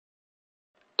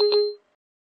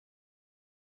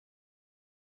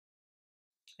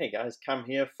Hey guys, Cam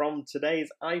here from today's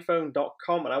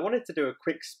iPhone.com, and I wanted to do a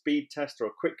quick speed test or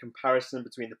a quick comparison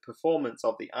between the performance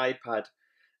of the iPad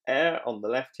Air on the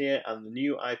left here and the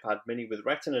new iPad mini with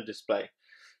Retina display.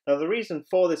 Now the reason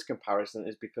for this comparison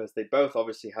is because they both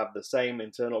obviously have the same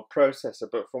internal processor,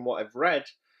 but from what I've read,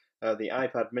 the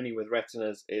iPad mini with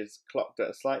Retinas is clocked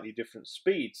at a slightly different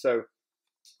speed. So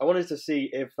I wanted to see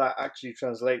if that actually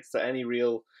translates to any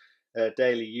real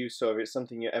daily use, or if it's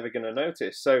something you're ever going to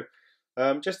notice. So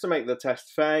just to make the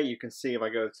test fair, you can see if I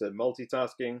go to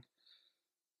multitasking,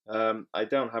 I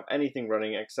don't have anything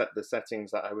running except the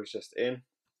settings that I was just in.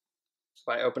 If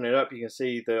I open it up, you can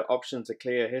see the option to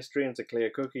clear history and to clear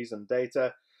cookies and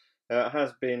data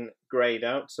has been grayed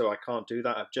out, so I can't do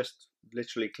that. I've just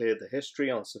literally cleared the history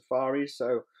on Safari,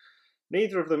 so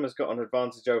neither of them has got an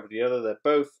advantage over the other. They're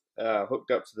both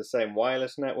hooked up to the same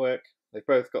wireless network. They've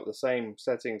both got the same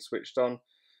settings switched on.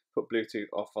 Put Bluetooth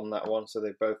off on that one, so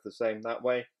they're both the same that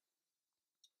way.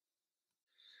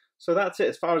 So that's it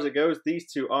as far as it goes. These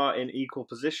two are in equal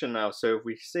position now. So if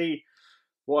we see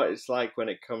what it's like when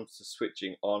it comes to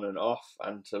switching on and off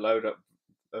and to load up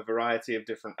a variety of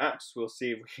different apps, we'll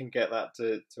see if we can get that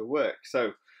to work.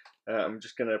 So I'm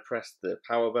just going to press the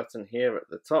power button here at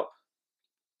the top.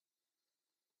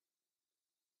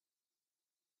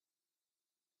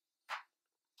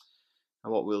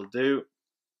 And what we'll do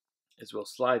is we'll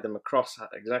slide them across at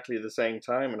exactly the same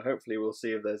time, and hopefully we'll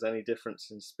see if there's any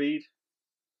difference in speed.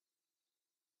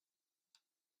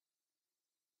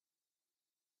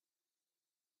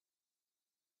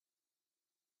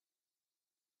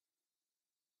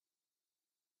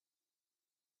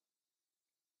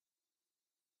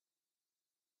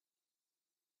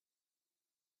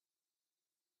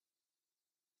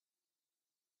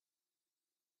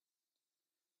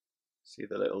 See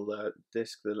the little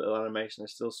disc, the little animation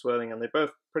is still swirling, and they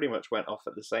both pretty much went off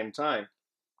at the same time.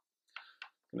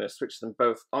 I'm going to switch them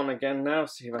both on again now,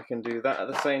 see if I can do that at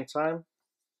the same time.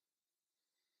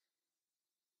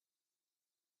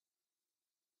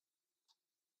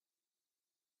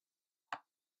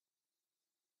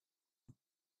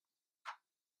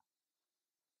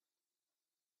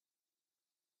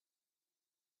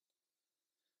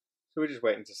 So we're just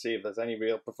waiting to see if there's any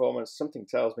real performance. Something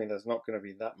tells me there's not going to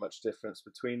be that much difference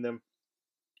between them.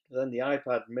 But then the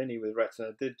iPad mini with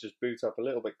Retina did just boot up a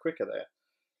little bit quicker there.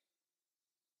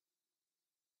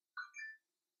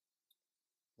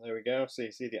 There we go. So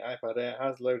you see the iPad Air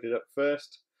has loaded up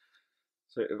first.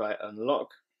 So if I unlock,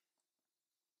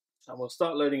 and we'll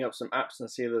start loading up some apps and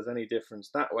see if there's any difference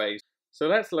that way. So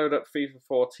let's load up FIFA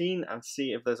 14 and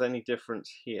see if there's any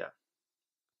difference here.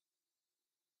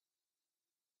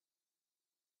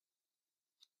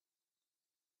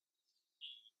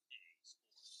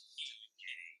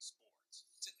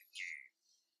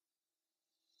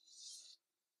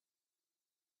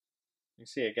 You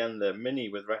see again the mini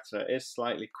with Retina is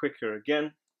slightly quicker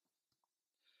again.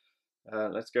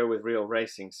 Let's go with real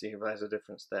racing, see if there's a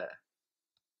difference there.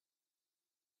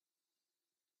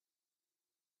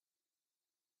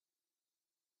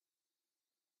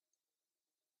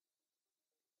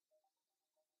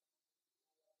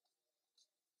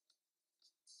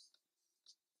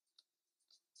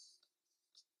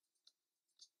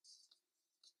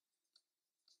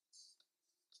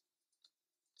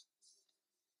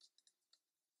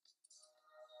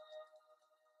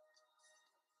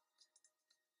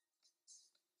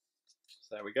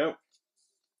 So there we go.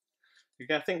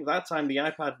 I think that time the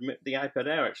iPad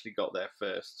Air actually got there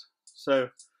first. So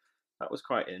that was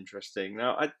quite interesting.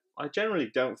 Now, I generally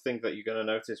don't think that you're going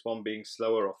to notice one being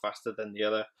slower or faster than the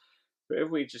other. But if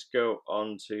we just go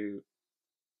on to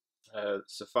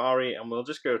Safari, and we'll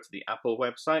just go to the Apple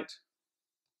website.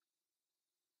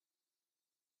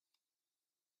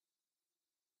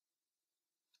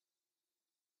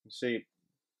 You see,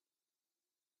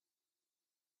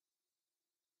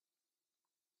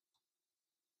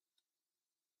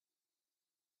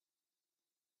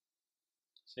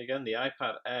 so again, the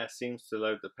iPad Air seems to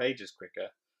load the pages quicker.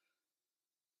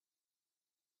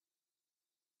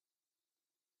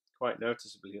 Quite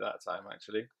noticeably that time,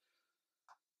 actually.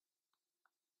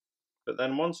 But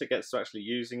then once it gets to actually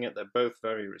using it, they're both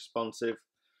very responsive.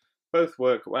 Both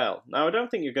work well. Now, I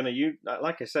don't think you're going to use,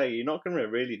 like I say, you're not going to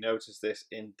really notice this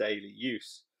in daily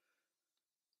use.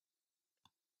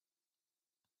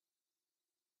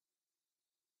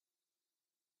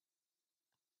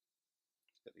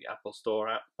 Get the Apple Store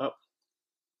app up.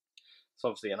 It's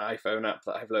obviously an iPhone app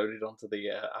that I've loaded onto the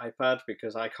iPad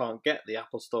because I can't get the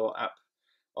Apple Store app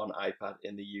on iPad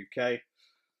in the UK.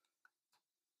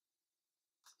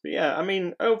 But yeah, I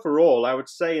mean, overall, I would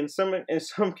say in some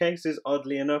cases,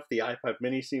 oddly enough, the iPad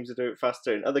Mini seems to do it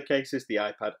faster. In other cases, the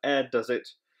iPad Air does it.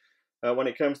 When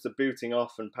it comes to booting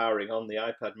off and powering on, the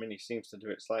iPad Mini seems to do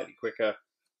it slightly quicker.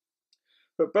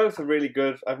 But both are really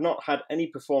good. I've not had any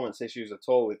performance issues at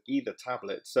all with either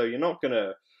tablet, so you're not going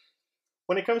to...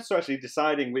 When it comes to actually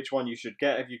deciding which one you should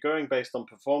get, if you're going based on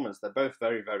performance, they're both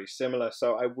very, very similar.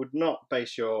 So I would not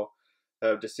base your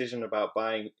decision about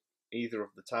buying either of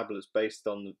the tablets based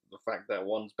on the fact that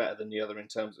one's better than the other in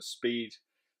terms of speed,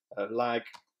 lag,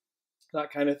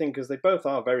 that kind of thing, because they both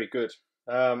are very good.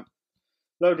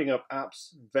 Loading up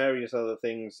apps, various other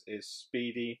things is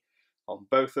speedy on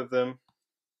both of them.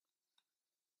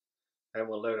 And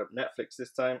we'll load up Netflix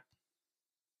this time.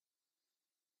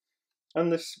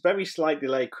 And this very slight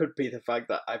delay could be the fact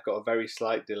that I've got a very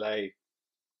slight delay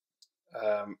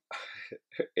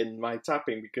in my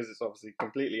tapping, because it's obviously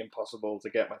completely impossible to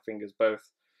get my fingers both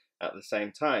at the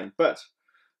same time. But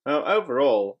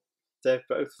overall, they're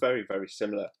both very, very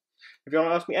similar. If you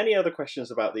want to ask me any other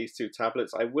questions about these two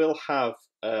tablets, I will have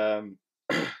I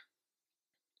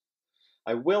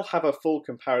will have a full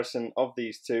comparison of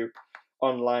these two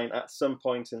online at some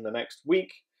point in the next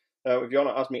week. If you want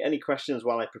to ask me any questions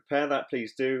while I prepare that,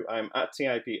 please do. I'm at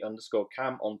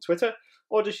TIP_Cam on Twitter,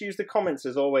 or just use the comments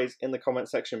as always in the comment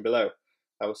section below.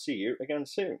 I will see you again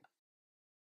soon.